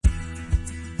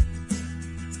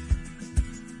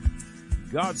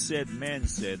God Said, Man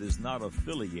Said is not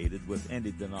affiliated with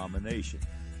any denomination.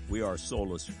 We are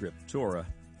sola scriptura,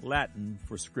 Latin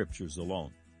for scriptures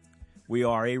alone. We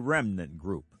are a remnant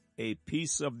group, a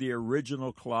piece of the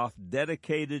original cloth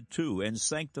dedicated to and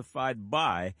sanctified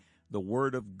by the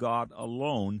Word of God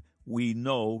alone. We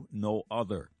know no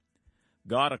other.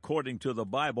 God, according to the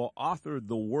Bible, authored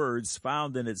the words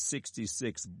found in its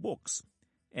 66 books,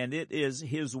 and it is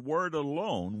His Word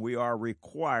alone we are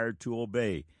required to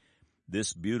obey.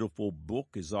 This beautiful book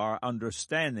is our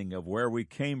understanding of where we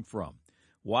came from,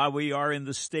 why we are in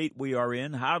the state we are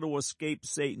in, how to escape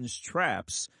Satan's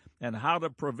traps, and how to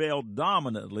prevail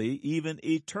dominantly, even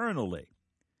eternally.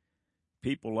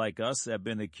 People like us have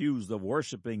been accused of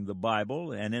worshiping the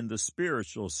Bible, and in the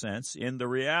spiritual sense, in the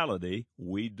reality,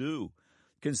 we do.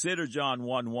 Consider John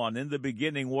 1:1. In the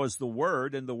beginning was the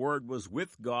Word, and the Word was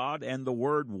with God, and the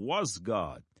Word was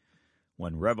God.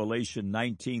 When Revelation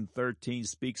 19:13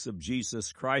 speaks of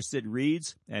Jesus Christ, it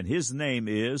reads, and His name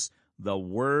is the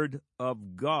Word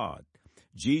of God.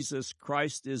 Jesus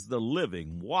Christ is the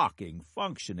living, walking,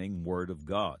 functioning Word of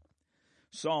God.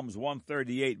 Psalms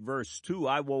 138 verse 2,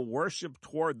 I will worship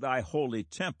toward thy holy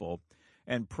temple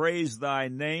and praise thy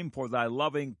name for thy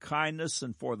loving kindness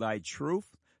and for thy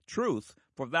truth,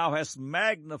 for thou hast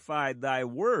magnified thy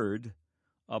word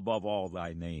above all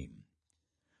thy name.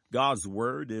 God's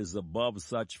word is above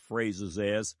such phrases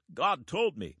as, God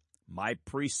told me, my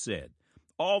priest said.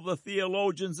 All the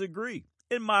theologians agree,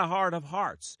 in my heart of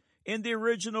hearts, in the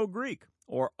original Greek,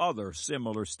 or other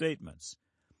similar statements.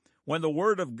 When the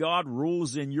Word of God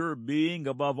rules in your being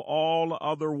above all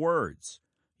other words,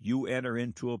 you enter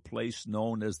into a place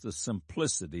known as the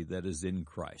simplicity that is in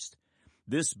Christ.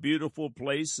 This beautiful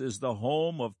place is the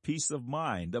home of peace of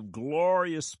mind, of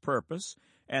glorious purpose,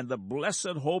 and the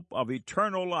blessed hope of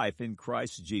eternal life in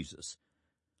Christ Jesus.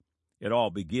 It all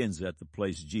begins at the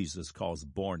place Jesus calls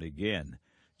born again.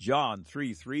 John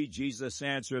 3:3, Jesus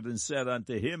answered and said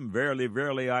unto him, Verily,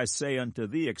 verily, I say unto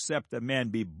thee, except a man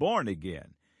be born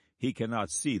again, he cannot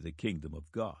see the kingdom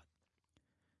of God.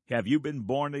 Have you been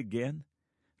born again?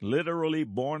 Literally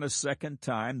born a second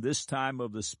time, this time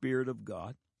of the Spirit of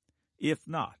God? If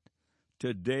not,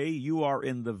 today you are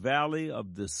in the valley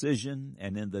of decision,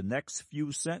 and in the next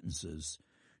few sentences,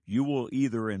 you will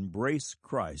either embrace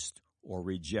Christ or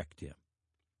reject Him.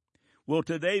 Will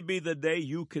today be the day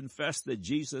you confess that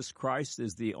Jesus Christ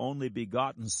is the only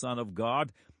begotten Son of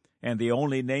God and the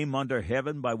only name under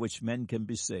heaven by which men can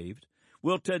be saved?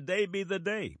 Will today be the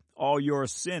day all your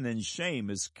sin and shame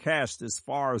is cast as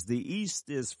far as the east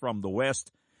is from the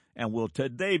west? And will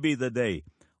today be the day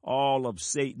all of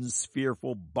Satan's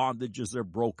fearful bondages are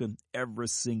broken, every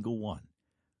single one?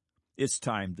 It's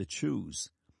time to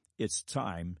choose. It's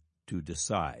time to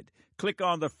decide. Click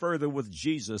on the Further with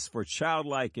Jesus for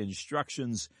childlike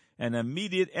instructions and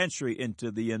immediate entry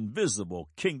into the invisible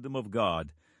kingdom of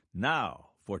God. Now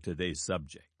for today's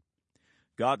subject.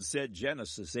 God said,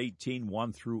 Genesis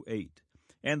 18:1-8,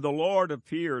 And the Lord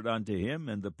appeared unto him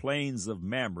in the plains of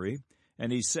Mamre,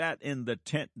 and he sat in the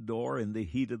tent door in the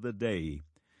heat of the day.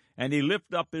 And he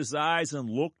lifted up his eyes and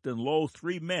looked, and lo,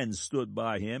 3 men stood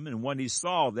by him. And when he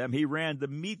saw them, he ran to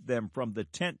meet them from the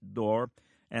tent door,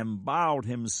 and bowed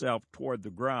himself toward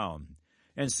the ground,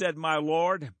 and said, My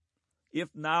Lord, if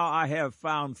now I have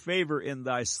found favor in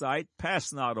thy sight,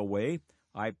 pass not away,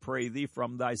 I pray thee,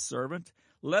 from thy servant.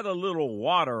 Let a little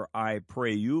water, I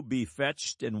pray you, be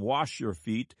fetched, and wash your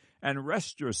feet, and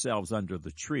rest yourselves under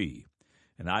the tree.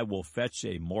 And I will fetch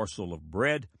a morsel of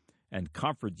bread, and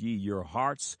comfort ye your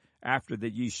hearts, after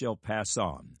that ye shall pass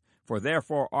on. For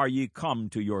therefore are ye come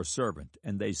to your servant.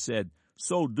 And they said,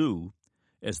 So do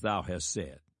as thou hast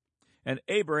said. And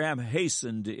Abraham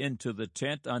hastened into the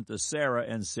tent unto Sarah,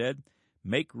 and said,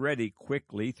 Make ready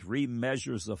quickly 3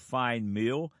 measures of fine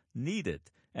meal, knead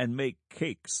it, and make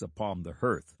cakes upon the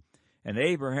hearth. And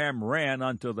Abraham ran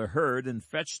unto the herd, and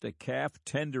fetched a calf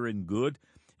tender and good,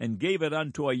 and gave it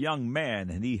unto a young man,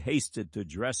 and he hasted to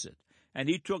dress it. And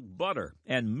he took butter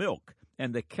and milk,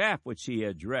 and the calf which he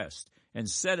had dressed, and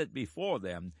set it before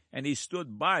them, and he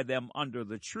stood by them under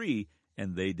the tree,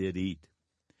 and they did eat.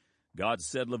 God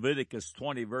said, Leviticus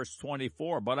 20, verse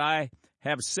 24, But I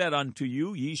have said unto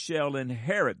you, ye shall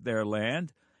inherit their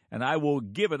land, and I will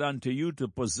give it unto you to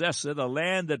possess it, a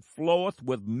land that floweth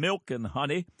with milk and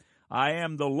honey. I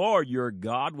am the Lord your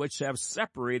God, which have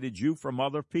separated you from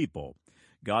other people.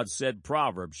 God said,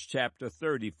 Proverbs chapter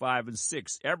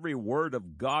 30:5-6, Every word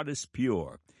of God is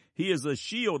pure. He is a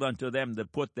shield unto them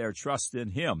that put their trust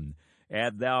in him.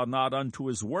 Add thou not unto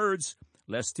his words,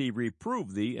 lest he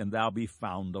reprove thee, and thou be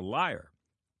found a liar.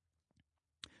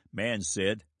 Man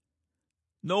said,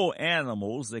 No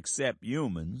animals except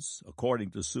humans, according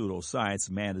to pseudoscience,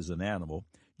 man is an animal,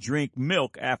 drink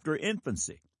milk after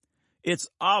infancy. It's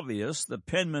obvious the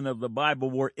penmen of the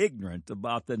Bible were ignorant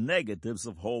about the negatives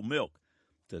of whole milk.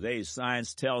 Today's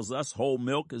science tells us whole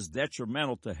milk is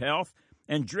detrimental to health,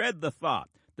 and dread the thought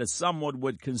that someone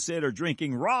would consider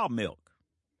drinking raw milk.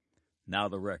 Now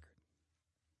the record.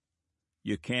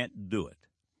 You can't do it.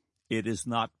 It is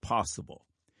not possible.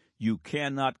 You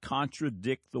cannot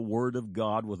contradict the Word of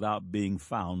God without being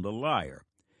found a liar.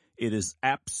 It is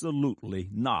absolutely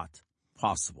not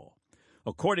possible.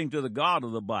 According to the God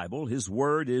of the Bible, His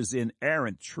Word is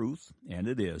inerrant truth, and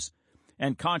it is,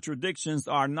 and contradictions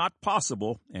are not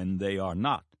possible, and they are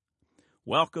not.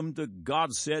 Welcome to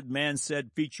God Said, Man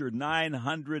Said, feature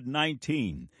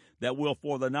 919, that will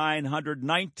for the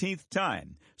 919th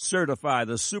time certify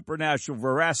the supernatural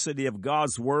veracity of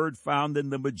God's Word found in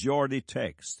the majority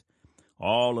text.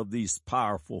 All of these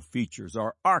powerful features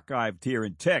are archived here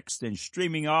in text and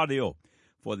streaming audio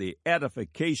for the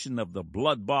edification of the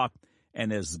blood-bought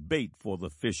and as bait for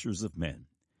the fishers of men.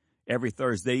 Every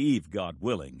Thursday eve, God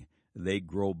willing, they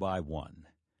grow by one.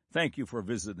 Thank you for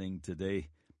visiting today.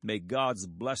 May God's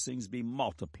blessings be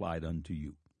multiplied unto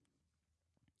you.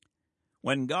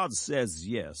 When God says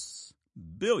yes,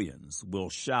 billions will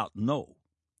shout no.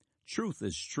 Truth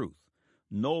is truth,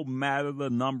 no matter the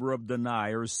number of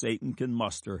deniers Satan can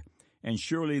muster, and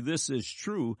surely this is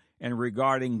true in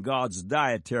regarding God's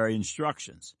dietary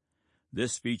instructions.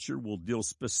 This feature will deal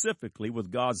specifically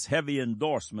with God's heavy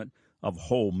endorsement of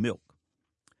whole milk.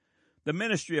 The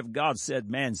ministry of God Said,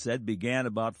 Man Said began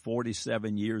about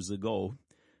 47 years ago.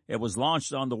 It was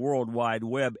launched on the World Wide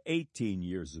Web 18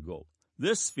 years ago.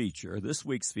 This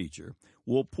week's feature,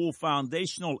 will pull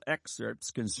foundational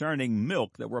excerpts concerning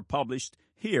milk that were published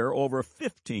here over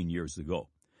 15 years ago.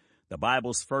 The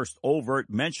Bible's first overt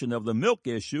mention of the milk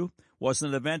issue was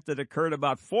an event that occurred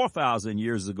about 4,000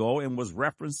 years ago and was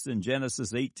referenced in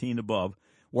Genesis 18 above,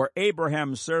 where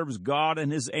Abraham serves God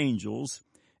and his angels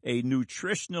a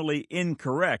nutritionally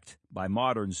incorrect, by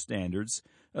modern standards,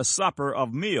 a supper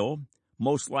of meal,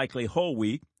 most likely whole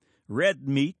wheat, red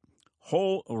meat,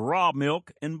 whole raw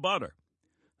milk, and butter.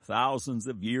 Thousands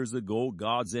of years ago,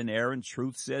 God's inerrant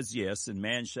truth says yes, and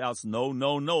man shouts no,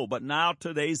 no, no. But now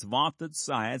today's vaunted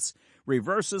science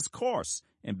reverses course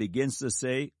and begins to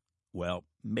say, well,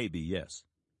 maybe yes.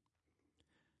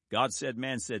 God Said,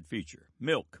 Man Said feature.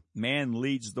 Milk. Man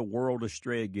leads the world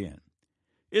astray again.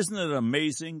 Isn't it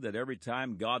amazing that every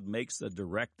time God makes a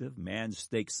directive, man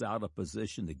stakes out a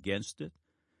position against it?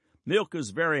 Milk is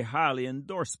very highly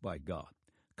endorsed by God.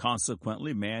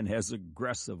 Consequently, man has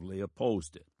aggressively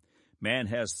opposed it. Man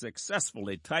has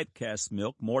successfully typecast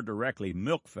milk, more directly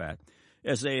milk fat,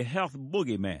 as a health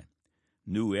boogeyman.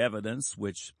 New evidence,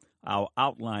 which I'll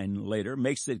outline later,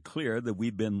 makes it clear that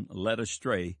we've been led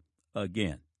astray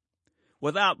again.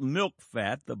 Without milk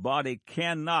fat, the body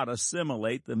cannot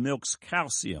assimilate the milk's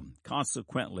calcium.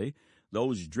 Consequently,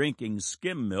 those drinking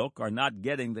skim milk are not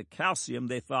getting the calcium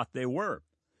they thought they were.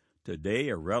 Today,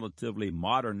 a relatively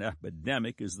modern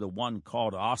epidemic is the one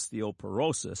called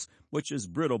osteoporosis, which is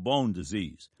brittle bone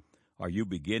disease. Are you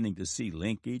beginning to see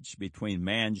linkage between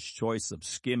man's choice of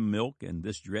skim milk and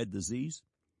this dread disease?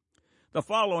 The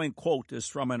following quote is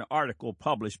from an article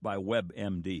published by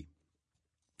WebMD.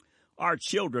 Our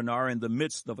children are in the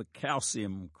midst of a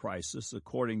calcium crisis,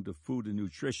 according to food and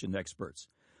nutrition experts.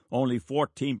 Only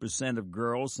 14% of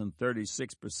girls and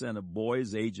 36% of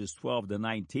boys ages 12 to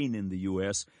 19 in the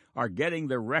U.S. are getting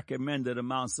the recommended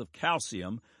amounts of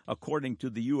calcium, according to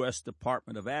the U.S.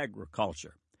 Department of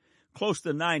Agriculture. Close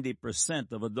to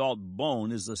 90% of adult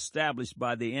bone is established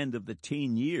by the end of the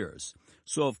teen years.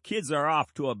 So if kids are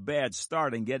off to a bad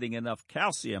start in getting enough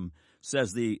calcium,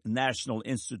 says the National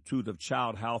Institute of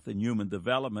Child Health and Human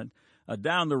Development,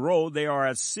 down the road, they are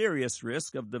at serious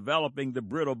risk of developing the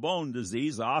brittle bone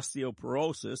disease,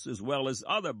 osteoporosis, as well as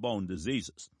other bone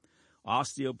diseases.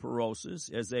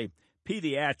 Osteoporosis is a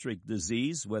pediatric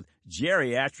disease with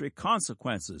geriatric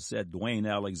consequences, said Dwayne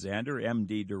Alexander,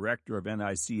 MD, Director of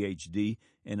NICHD,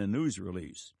 in a news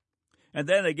release. And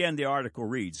then again, the article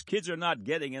reads, kids are not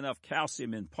getting enough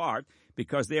calcium in part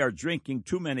because they are drinking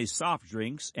too many soft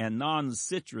drinks and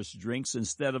non-citrus drinks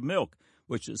instead of milk,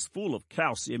 which is full of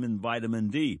calcium and vitamin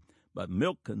D, but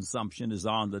milk consumption is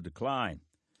on the decline.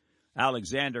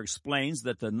 Alexander explains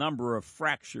that the number of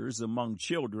fractures among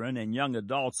children and young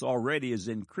adults already is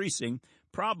increasing,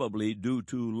 probably due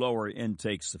to lower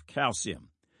intakes of calcium.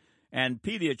 And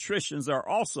pediatricians are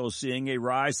also seeing a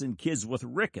rise in kids with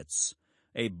rickets,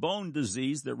 a bone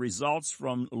disease that results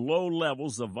from low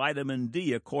levels of vitamin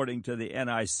D, according to the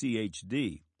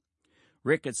NICHD.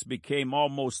 Rickets became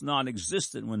almost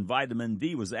non-existent when vitamin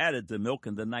D was added to milk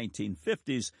in the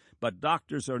 1950s, but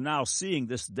doctors are now seeing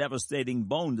this devastating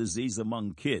bone disease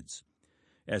among kids.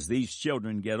 As these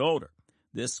children get older,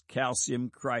 this calcium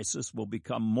crisis will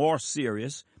become more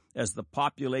serious as the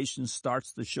population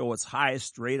starts to show its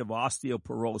highest rate of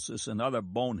osteoporosis and other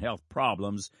bone health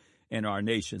problems in our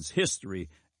nation's history,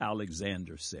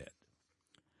 Alexander said.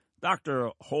 Dr.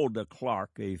 Hulda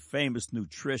Clark, a famous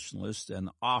nutritionalist and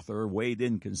author, weighed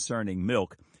in concerning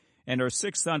milk in her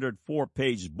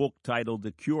 604-page book titled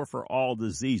The Cure for All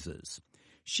Diseases.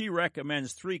 She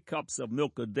recommends 3 cups of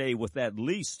milk a day with at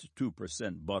least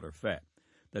 2% butter fat.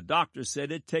 The doctor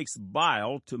said it takes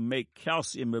bile to make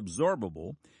calcium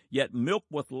absorbable, yet milk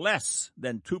with less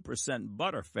than 2%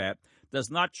 butter fat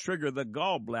does not trigger the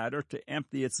gallbladder to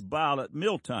empty its bile at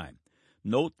mealtime.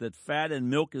 Note that fat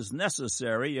in milk is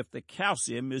necessary if the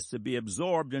calcium is to be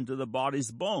absorbed into the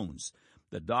body's bones.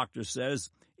 The doctor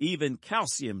says even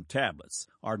calcium tablets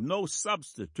are no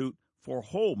substitute for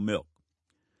whole milk.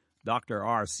 Dr.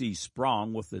 R.C.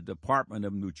 Sprong with the Department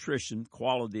of Nutrition,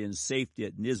 Quality and Safety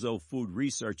at NIZO Food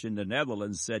Research in the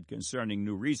Netherlands said concerning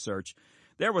new research,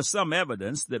 there was some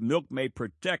evidence that milk may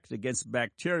protect against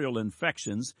bacterial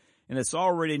infections, and it's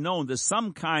already known that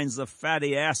some kinds of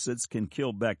fatty acids can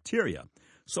kill bacteria.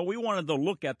 So we wanted to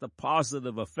look at the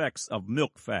positive effects of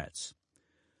milk fats.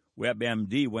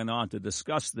 WebMD went on to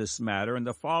discuss this matter, and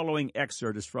the following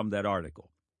excerpt is from that article.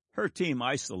 Her team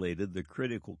isolated the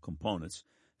critical components,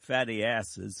 fatty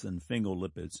acids and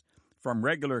sphingolipids, from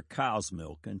regular cow's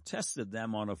milk and tested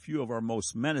them on a few of our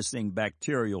most menacing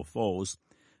bacterial foes,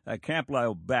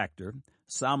 Campylobacter,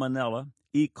 Salmonella,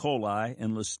 E. coli,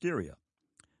 and Listeria.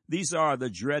 These are the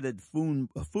dreaded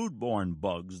foodborne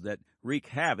bugs that wreak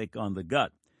havoc on the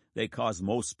gut. They cause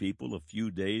most people a few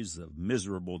days of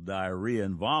miserable diarrhea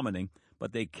and vomiting,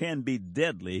 but they can be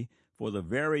deadly for the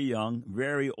very young,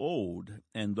 very old,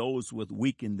 and those with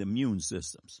weakened immune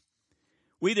systems.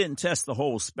 We didn't test the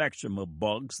whole spectrum of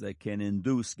bugs that can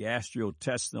induce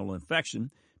gastrointestinal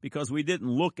infection because we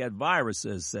didn't look at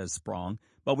viruses, says Sprong,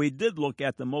 but we did look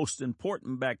at the most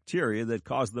important bacteria that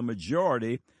cause the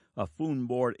majority of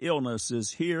foodborne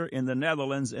illnesses here in the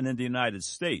Netherlands and in the United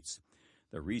States.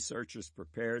 The researchers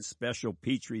prepared special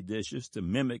petri dishes to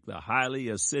mimic the highly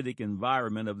acidic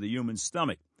environment of the human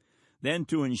stomach. Then,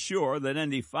 to ensure that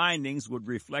any findings would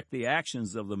reflect the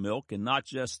actions of the milk and not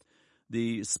just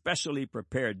the specially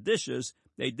prepared dishes,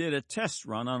 they did a test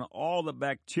run on all the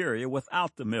bacteria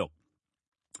without the milk.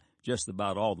 Just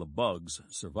about all the bugs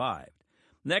survived.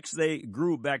 Next, they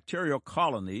grew bacterial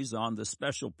colonies on the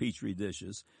special petri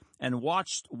dishes and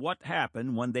watched what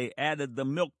happened when they added the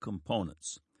milk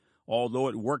components. Although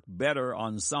it worked better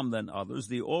on some than others,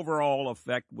 the overall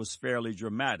effect was fairly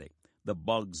dramatic. The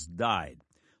bugs died.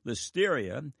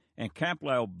 Listeria and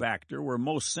Campylobacter were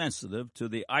most sensitive to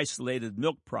the isolated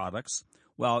milk products,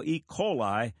 while E.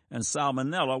 coli and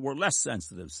Salmonella were less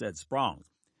sensitive, said Sprong.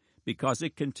 Because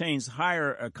it contains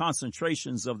higher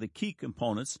concentrations of the key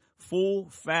components,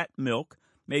 full-fat milk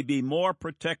may be more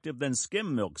protective than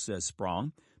skim milk, says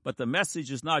Sprong, but the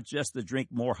message is not just to drink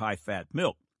more high-fat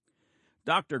milk.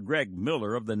 Dr. Greg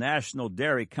Miller of the National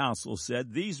Dairy Council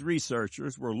said these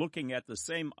researchers were looking at the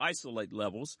same isolate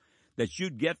levels that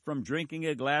you'd get from drinking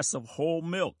a glass of whole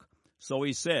milk. So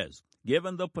he says,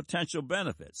 given the potential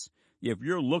benefits, if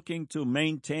you're looking to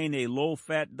maintain a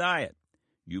low-fat diet,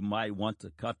 you might want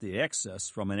to cut the excess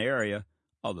from an area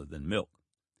other than milk.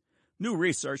 New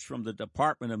research from the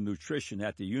Department of Nutrition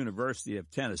at the University of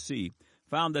Tennessee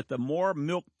found that the more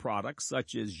milk products,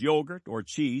 such as yogurt or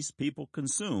cheese, people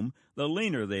consume, the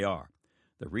leaner they are.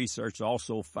 The research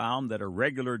also found that a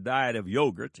regular diet of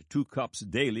yogurt, 2 cups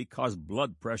daily, caused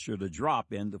blood pressure to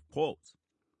drop, end of quotes.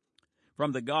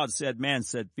 From the God Said, Man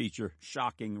Said feature,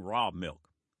 Shocking Raw Milk.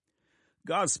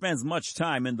 God spends much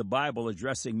time in the Bible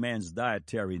addressing man's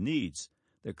dietary needs.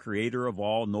 The Creator of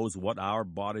all knows what our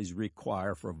bodies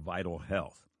require for vital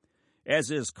health. As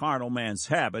is carnal man's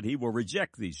habit, he will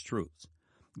reject these truths.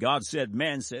 God Said,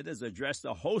 Man Said has addressed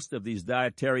a host of these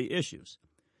dietary issues.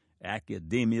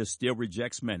 Academia still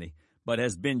rejects many, but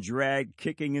has been dragged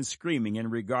kicking and screaming in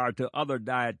regard to other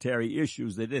dietary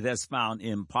issues that it has found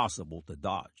impossible to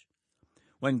dodge.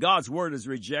 When God's word is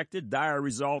rejected, dire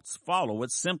results follow.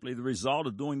 It's simply the result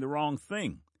of doing the wrong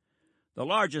thing. The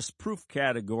largest proof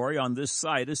category on this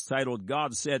site is titled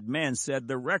God Said, Man Said,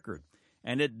 the Record,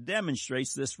 and it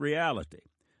demonstrates this reality.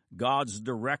 God's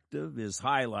directive is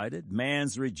highlighted,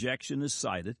 man's rejection is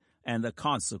cited, and the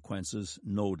consequences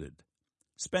noted.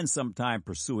 Spend some time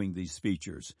pursuing these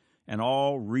features, and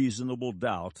all reasonable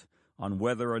doubt on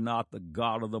whether or not the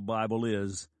God of the Bible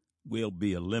will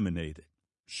be eliminated.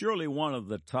 Surely one of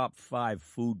the top 5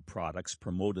 food products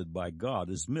promoted by God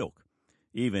is milk.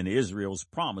 Even Israel's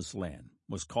promised land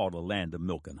was called a land of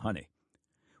milk and honey.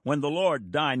 When the Lord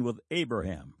dined with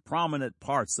Abraham, prominent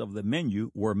parts of the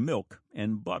menu were milk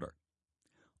and butter.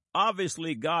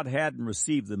 Obviously, God hadn't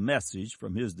received the message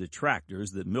from his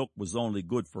detractors that milk was only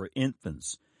good for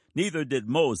infants. Neither did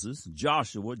Moses,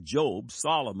 Joshua, Job,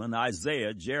 Solomon,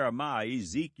 Isaiah, Jeremiah,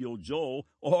 Ezekiel, Joel,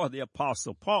 or the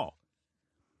Apostle Paul.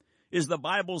 Is the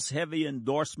Bible's heavy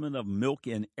endorsement of milk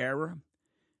in error?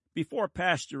 Before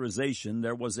pasteurization,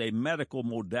 there was a medical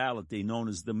modality known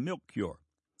as the milk cure.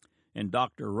 In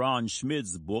Dr. Ron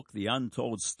Schmid's book, The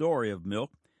Untold Story of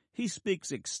Milk, he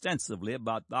speaks extensively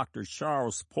about Dr.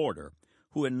 Charles Porter,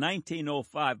 who in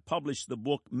 1905 published the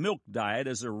book Milk Diet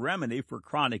as a Remedy for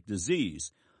Chronic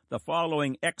Disease. The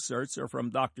following excerpts are from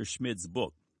Dr. Schmid's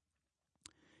book.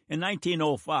 In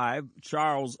 1905,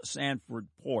 Charles Sanford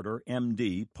Porter,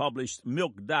 M.D., published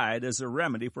Milk Diet as a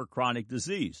Remedy for Chronic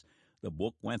Disease. The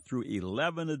book went through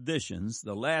 11 editions,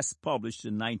 the last published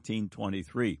in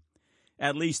 1923.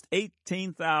 At least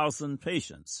 18,000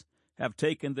 patients have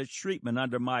taken the treatment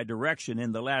under my direction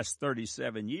in the last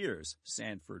 37 years,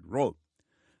 Sanford wrote.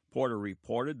 Porter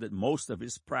reported that most of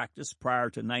his practice prior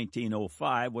to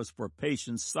 1905 was for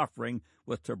patients suffering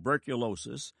with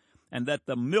tuberculosis, and that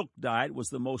the milk diet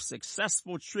was the most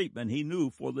successful treatment he knew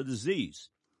for the disease.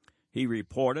 He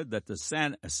reported that the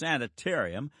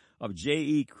sanitarium of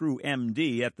J.E. Crew,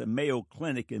 M.D. at the Mayo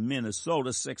Clinic in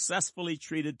Minnesota successfully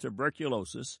treated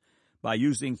tuberculosis by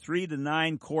using 3 to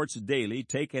 9 quarts daily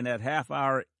taken at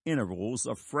half-hour intervals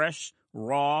of fresh,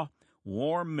 raw,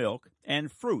 warm milk and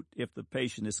fruit if the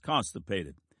patient is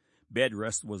constipated. Bed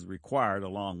rest was required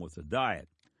along with the diet.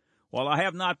 While I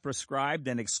have not prescribed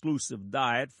an exclusive milk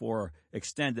diet for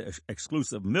extended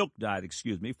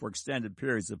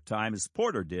periods of time as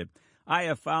Porter did, I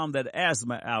have found that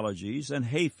asthma, allergies, and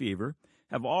hay fever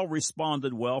have all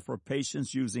responded well for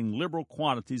patients using liberal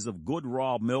quantities of good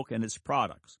raw milk and its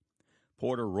products.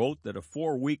 Porter wrote that a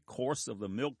 4-week course of the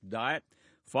milk diet,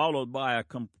 followed by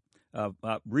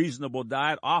a reasonable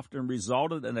diet, often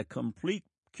resulted in a complete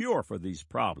cure for these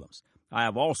problems. I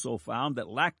have also found that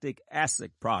lactic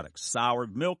acid products,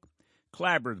 soured milk,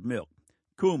 clabbered milk,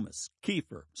 kumis,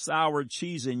 kefir, soured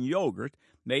cheese, and yogurt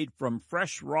made from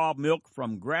fresh raw milk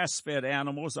from grass-fed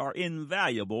animals are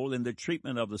invaluable in the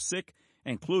treatment of the sick,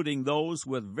 including those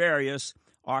with various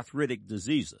arthritic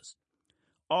diseases.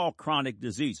 All chronic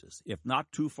diseases, if not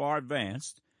too far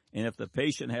advanced, and if the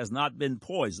patient has not been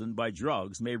poisoned by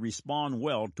drugs, may respond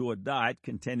well to a diet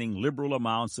containing liberal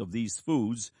amounts of these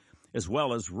foods, as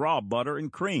well as raw butter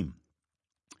and cream.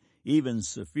 Even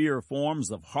severe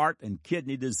forms of heart and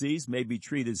kidney disease may be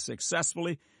treated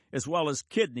successfully, as well as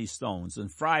kidney stones and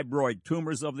fibroid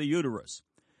tumors of the uterus.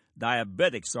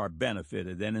 Diabetics are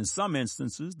benefited, and in some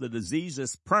instances, the disease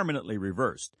is permanently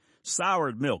reversed.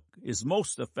 Soured milk is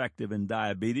most effective in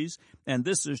diabetes, and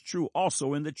this is true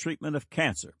also in the treatment of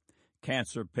cancer.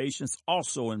 Cancer patients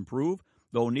also improve,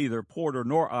 though neither Porter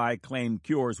nor I claim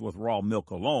cures with raw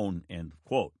milk alone, end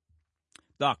quote.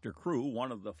 Dr. Crew,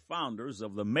 one of the founders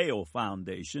of the Mayo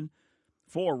Foundation,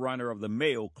 forerunner of the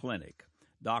Mayo Clinic,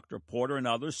 Dr. Porter and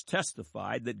others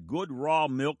testified that good raw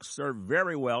milk served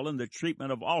very well in the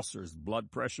treatment of ulcers,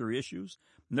 blood pressure issues,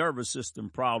 nervous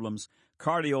system problems,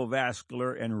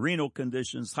 cardiovascular and renal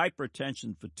conditions,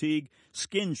 hypertension, fatigue,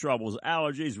 skin troubles,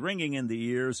 allergies, ringing in the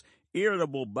ears,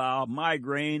 irritable bowel,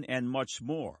 migraine, and much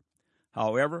more.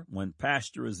 However, when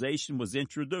pasteurization was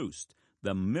introduced,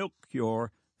 the milk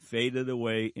cure faded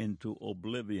away into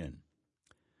oblivion.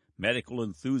 Medical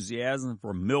enthusiasm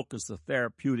for milk as a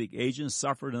therapeutic agent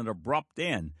suffered an abrupt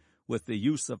end with the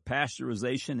use of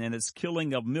pasteurization and its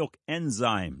killing of milk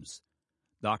enzymes.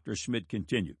 Dr. Schmid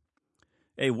continued,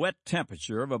 a wet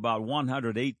temperature of about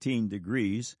 118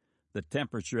 degrees, the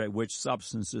temperature at which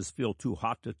substances feel too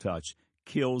hot to touch,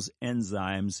 kills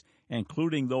enzymes,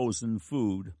 including those in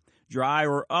food. Dry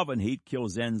or oven heat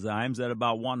kills enzymes at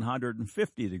about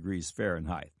 150 degrees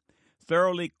Fahrenheit.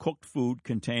 Thoroughly cooked food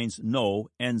contains no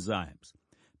enzymes.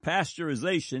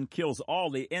 Pasteurization kills all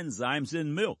the enzymes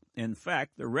in milk. In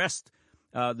fact,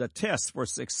 the test for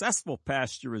successful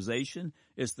pasteurization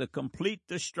is the complete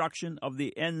destruction of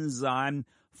the enzyme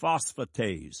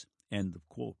phosphatase. End of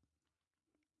quote.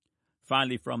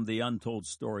 Finally, from The Untold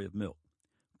Story of Milk.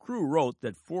 Crew wrote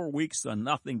that 4 weeks on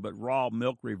nothing but raw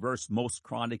milk reversed most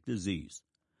chronic disease.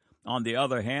 On the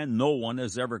other hand, no one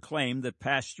has ever claimed that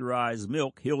pasteurized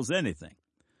milk heals anything.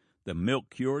 The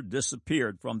milk cure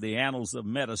disappeared from the annals of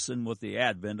medicine with the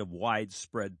advent of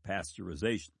widespread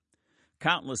pasteurization.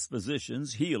 Countless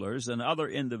physicians, healers, and other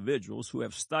individuals who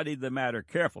have studied the matter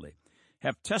carefully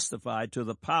have testified to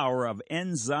the power of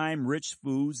enzyme-rich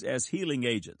foods as healing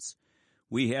agents.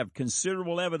 We have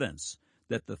considerable evidence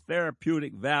that the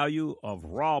therapeutic value of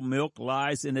raw milk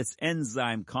lies in its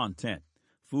enzyme content.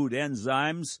 Food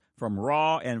enzymes from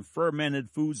raw and fermented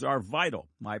foods are vital.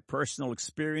 My personal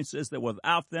experience is that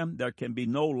without them, there can be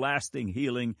no lasting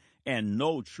healing and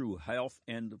no true health."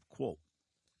 End of quote.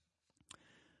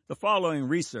 The following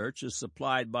research is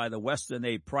supplied by the Weston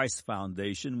A. Price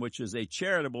Foundation, which is a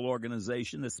charitable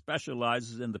organization that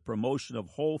specializes in the promotion of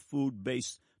whole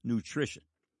food-based nutrition.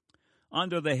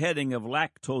 Under the heading of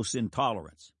lactose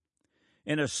intolerance,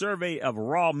 in a survey of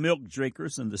raw milk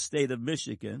drinkers in the state of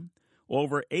Michigan,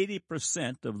 over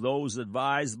 80% of those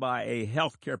advised by a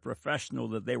healthcare professional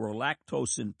that they were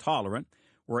lactose intolerant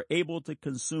were able to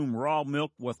consume raw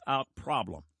milk without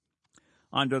problem.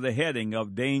 Under the heading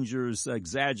of dangers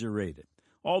exaggerated,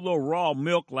 although raw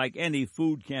milk, like any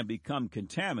food, can become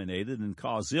contaminated and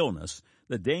cause illness,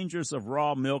 the dangers of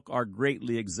raw milk are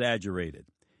greatly exaggerated.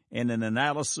 In an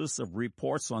analysis of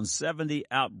reports on 70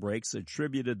 outbreaks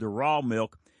attributed to raw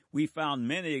milk, we found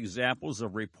many examples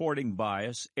of reporting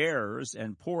bias, errors,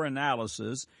 and poor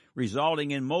analysis,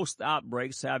 resulting in most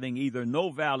outbreaks having either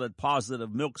no valid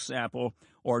positive milk sample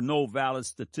or no valid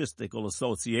statistical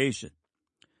association.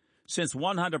 Since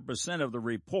 100% of the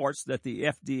reports that the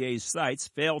FDA cites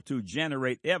failed to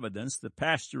generate evidence that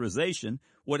pasteurization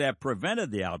would have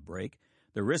prevented the outbreak,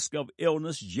 the risk of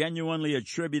illness genuinely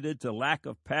attributed to lack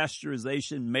of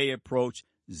pasteurization may approach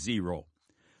zero.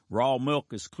 Raw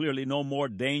milk is clearly no more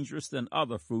dangerous than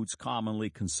other foods commonly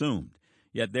consumed.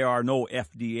 Yet there are no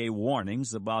FDA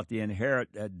warnings about the inherent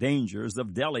dangers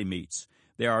of deli meats.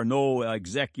 There are no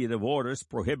executive orders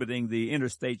prohibiting the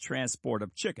interstate transport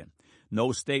of chicken.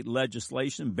 No state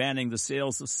legislation banning the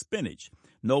sales of spinach.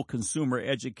 No consumer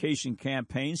education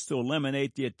campaigns to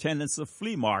eliminate the attendance of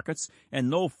flea markets, and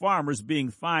no farmers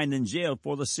being fined and jailed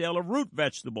for the sale of root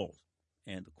vegetables.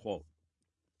 End quote.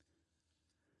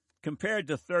 Compared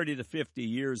to 30 to 50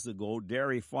 years ago,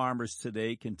 dairy farmers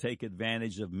today can take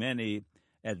advantage of many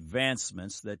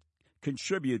advancements that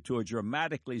contribute to a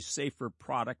dramatically safer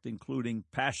product, including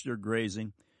pasture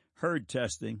grazing, herd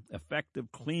testing,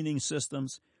 effective cleaning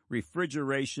systems,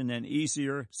 refrigeration, and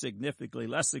easier, significantly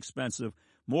less expensive,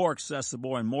 more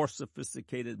accessible, and more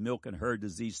sophisticated milk and herd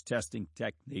disease testing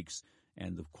techniques.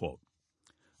 End of quote.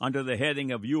 Under the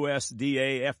heading of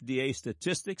USDA FDA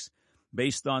statistics,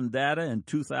 based on data in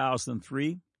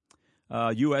 2003,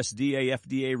 USDA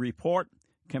FDA report,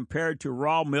 compared to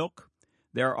raw milk,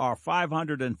 there are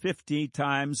 515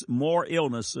 times more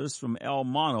illnesses from El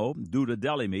Mono due to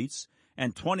deli meats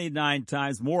and 29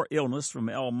 times more illness from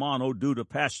El Mono due to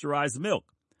pasteurized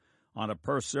milk. On a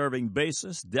per-serving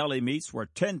basis, deli meats were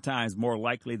 10 times more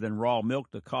likely than raw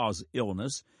milk to cause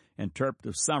illness.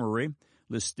 Interpretive summary,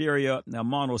 Listeria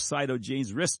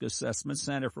monocytogenes risk assessment,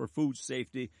 Center for Food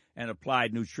Safety and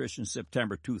Applied Nutrition,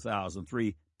 September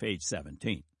 2003, page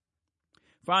 17.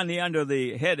 Finally, under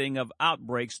the heading of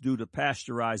outbreaks due to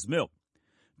pasteurized milk,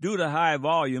 due to high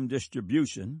volume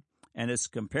distribution and its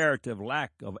comparative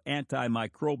lack of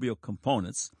antimicrobial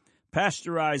components,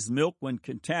 pasteurized milk, when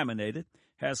contaminated,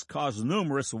 has caused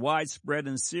numerous widespread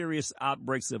and serious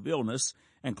outbreaks of illness,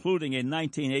 including a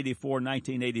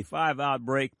 1984-1985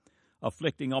 outbreak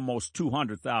afflicting almost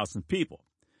 200,000 people.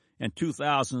 In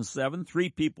 2007, 3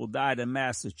 people died in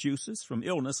Massachusetts from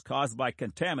illness caused by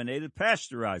contaminated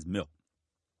pasteurized milk.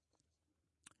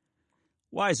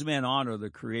 Wise men honor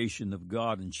the creation of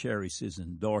God and cherish his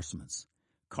endorsements.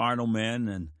 Carnal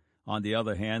men, on the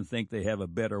other hand, think they have a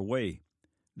better way.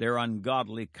 Their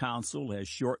ungodly counsel has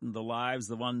shortened the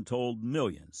lives of untold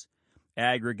millions.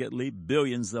 Aggregately,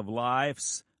 billions of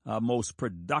lives, most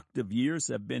productive years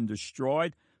have been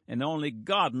destroyed, and only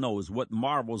God knows what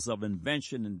marvels of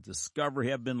invention and discovery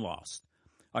have been lost.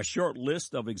 A short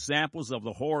list of examples of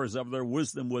the horrors of their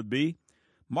wisdom would be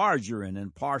margarine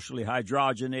and partially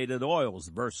hydrogenated oils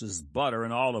versus butter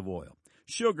and olive oil,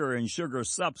 sugar and sugar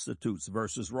substitutes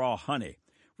versus raw honey,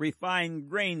 refined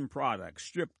grain products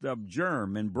stripped of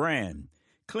germ and bran,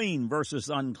 clean versus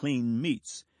unclean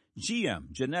meats,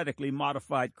 GM, genetically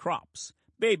modified crops,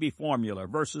 baby formula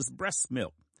versus breast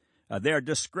milk, their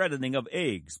discrediting of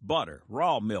eggs, butter,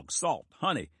 raw milk, salt,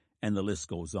 honey, and the list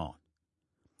goes on.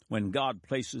 When God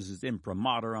places his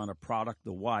imprimatur on a product,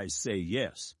 the wise say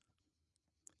yes.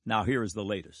 Now here is the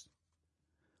latest.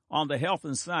 On the Health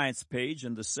and Science page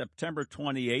in the September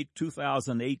 28,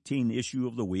 2018 issue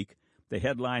of the week, the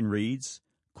headline reads,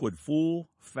 "Could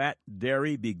full-fat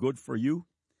dairy be good for you?"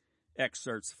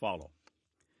 Excerpts follow.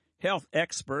 Health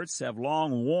experts have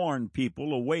long warned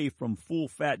people away from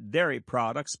full-fat dairy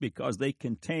products because they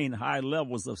contain high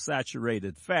levels of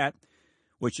saturated fat,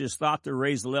 which is thought to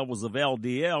raise levels of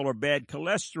LDL or bad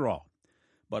cholesterol.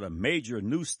 But a major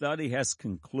new study has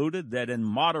concluded that in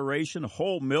moderation,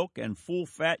 whole milk and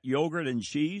full-fat yogurt and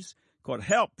cheese could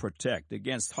help protect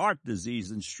against heart disease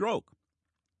and stroke.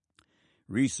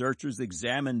 Researchers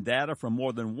examined data from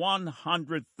more than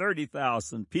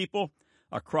 130,000 people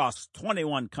across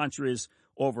 21 countries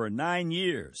over 9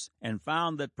 years and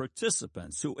found that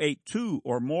participants who ate 2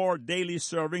 or more daily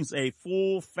servings of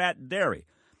full-fat dairy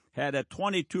had a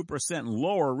 22%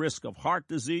 lower risk of heart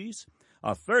disease,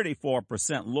 a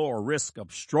 34% lower risk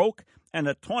of stroke, and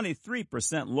a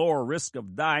 23% lower risk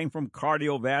of dying from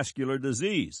cardiovascular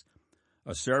disease.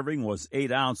 A serving was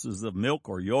 8 ounces of milk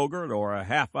or yogurt or a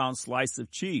half-ounce slice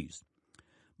of cheese.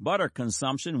 Butter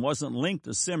consumption wasn't linked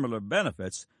to similar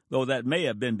benefits, though that may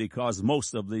have been because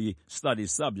most of the study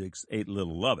subjects ate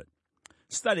little of it.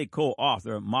 Study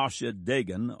co-author Masha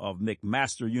Dagan of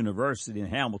McMaster University in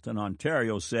Hamilton,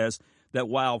 Ontario, says that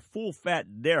while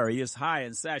full-fat dairy is high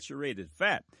in saturated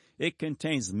fat, it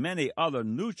contains many other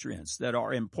nutrients that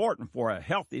are important for a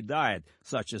healthy diet,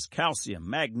 such as calcium,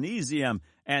 magnesium,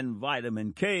 and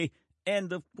vitamin K.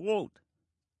 End of quote.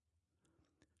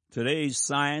 Today's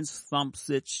science thumps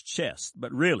its chest,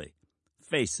 but really,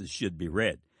 faces should be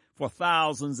read. For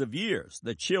thousands of years,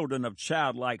 the children of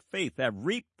childlike faith have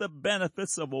reaped the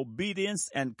benefits of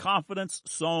obedience and confidence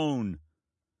sown.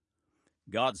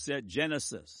 God said,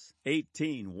 Genesis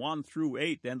 18,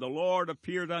 1-8, and the Lord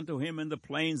appeared unto him in the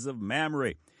plains of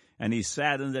Mamre, and he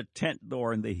sat in the tent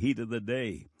door in the heat of the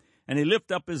day. And he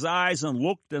lifted up his eyes and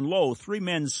looked, and lo, 3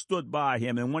 men stood by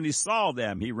him. And when he saw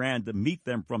them, he ran to meet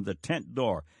them from the tent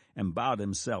door, and bowed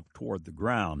himself toward the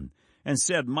ground, and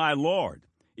said, My Lord,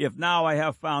 if now I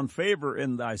have found favor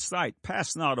in thy sight,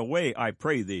 pass not away, I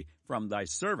pray thee, from thy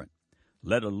servant.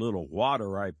 Let a little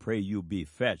water, I pray you, be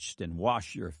fetched, and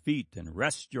wash your feet, and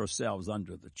rest yourselves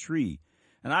under the tree.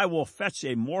 And I will fetch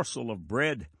a morsel of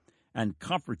bread, and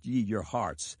comfort ye your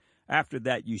hearts. After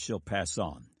that ye shall pass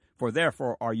on. For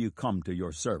therefore are you come to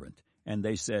your servant. And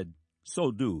they said,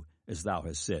 So do as thou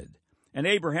hast said. And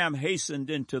Abraham hastened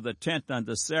into the tent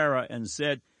unto Sarah, and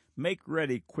said, Make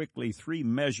ready quickly 3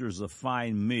 measures of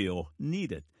fine meal,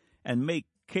 knead it, and make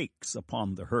cakes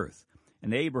upon the hearth.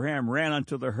 And Abraham ran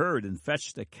unto the herd, and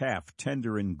fetched a calf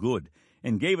tender and good,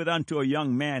 and gave it unto a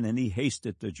young man, and he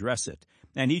hasted to dress it.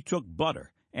 And he took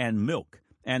butter and milk,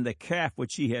 and the calf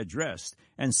which he had dressed,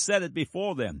 and set it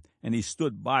before them. And he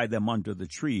stood by them under the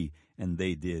tree, and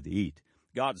they did eat.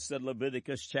 God said,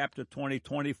 Leviticus chapter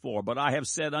 20:24, But I have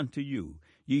said unto you,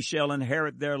 ye shall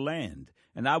inherit their land,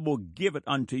 and I will give it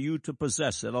unto you to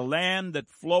possess it, a land that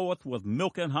floweth with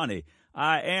milk and honey.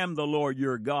 I am the Lord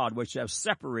your God, which have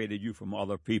separated you from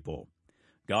other people.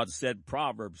 God said,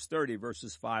 Proverbs 30,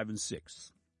 verses 5 and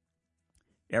 6.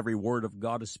 Every word of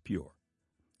God is pure.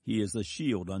 He is a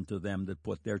shield unto them that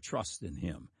put their trust in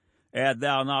him. Add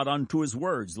thou not unto his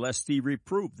words, lest he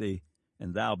reprove thee,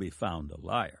 and thou be found a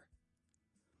liar.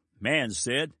 Man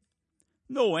said,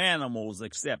 No animals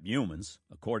except humans,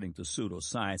 according to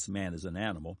pseudoscience, man is an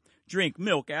animal, drink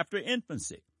milk after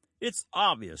infancy. It's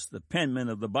obvious the penmen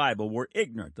of the Bible were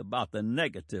ignorant about the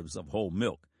negatives of whole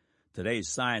milk. Today's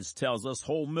science tells us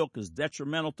whole milk is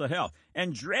detrimental to health,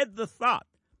 and dread the thought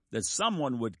that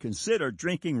someone would consider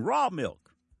drinking raw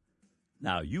milk.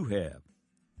 Now you have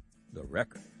the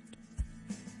record.